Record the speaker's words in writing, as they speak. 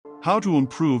How to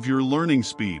improve your learning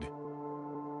speed.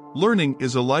 Learning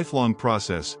is a lifelong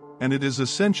process, and it is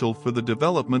essential for the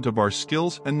development of our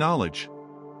skills and knowledge.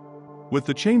 With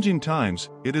the changing times,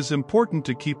 it is important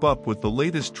to keep up with the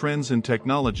latest trends and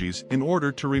technologies in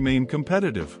order to remain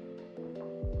competitive.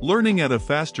 Learning at a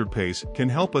faster pace can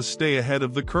help us stay ahead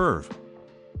of the curve.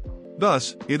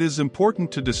 Thus, it is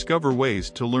important to discover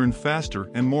ways to learn faster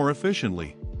and more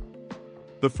efficiently.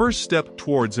 The first step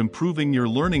towards improving your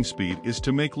learning speed is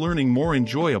to make learning more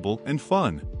enjoyable and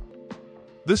fun.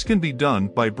 This can be done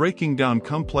by breaking down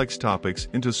complex topics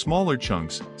into smaller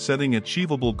chunks, setting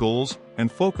achievable goals,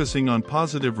 and focusing on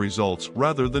positive results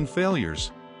rather than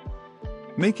failures.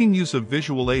 Making use of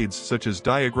visual aids such as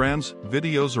diagrams,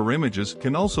 videos, or images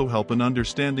can also help in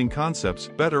understanding concepts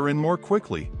better and more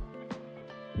quickly.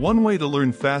 One way to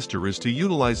learn faster is to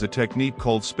utilize a technique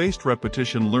called spaced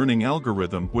repetition learning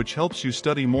algorithm, which helps you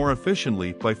study more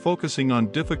efficiently by focusing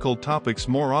on difficult topics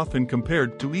more often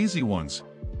compared to easy ones.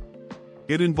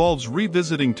 It involves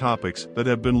revisiting topics that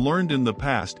have been learned in the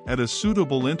past at a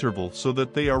suitable interval so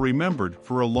that they are remembered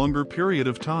for a longer period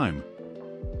of time.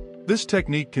 This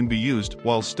technique can be used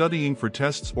while studying for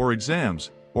tests or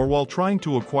exams, or while trying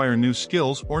to acquire new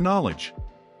skills or knowledge.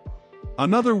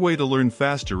 Another way to learn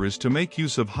faster is to make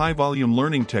use of high-volume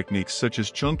learning techniques such as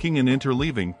chunking and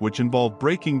interleaving, which involve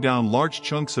breaking down large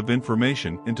chunks of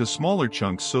information into smaller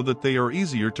chunks so that they are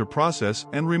easier to process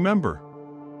and remember.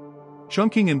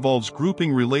 Chunking involves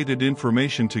grouping related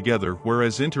information together,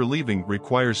 whereas interleaving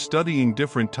requires studying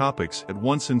different topics at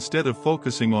once instead of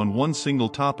focusing on one single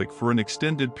topic for an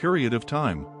extended period of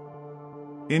time.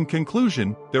 In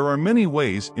conclusion, there are many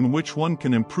ways in which one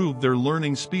can improve their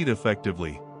learning speed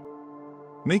effectively.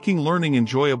 Making learning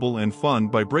enjoyable and fun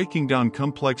by breaking down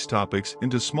complex topics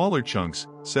into smaller chunks,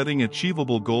 setting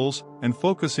achievable goals, and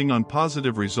focusing on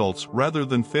positive results rather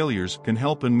than failures can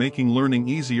help in making learning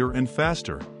easier and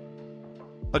faster.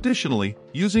 Additionally,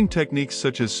 using techniques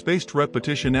such as spaced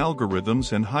repetition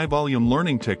algorithms and high-volume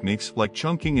learning techniques like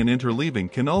chunking and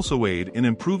interleaving can also aid in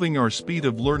improving our speed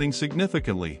of learning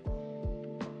significantly.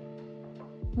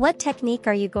 What technique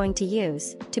are you going to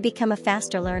use to become a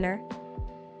faster learner?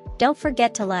 Don't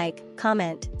forget to like,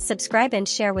 comment, subscribe and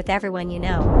share with everyone you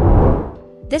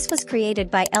know. This was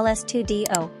created by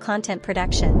LS2DO Content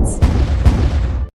Productions.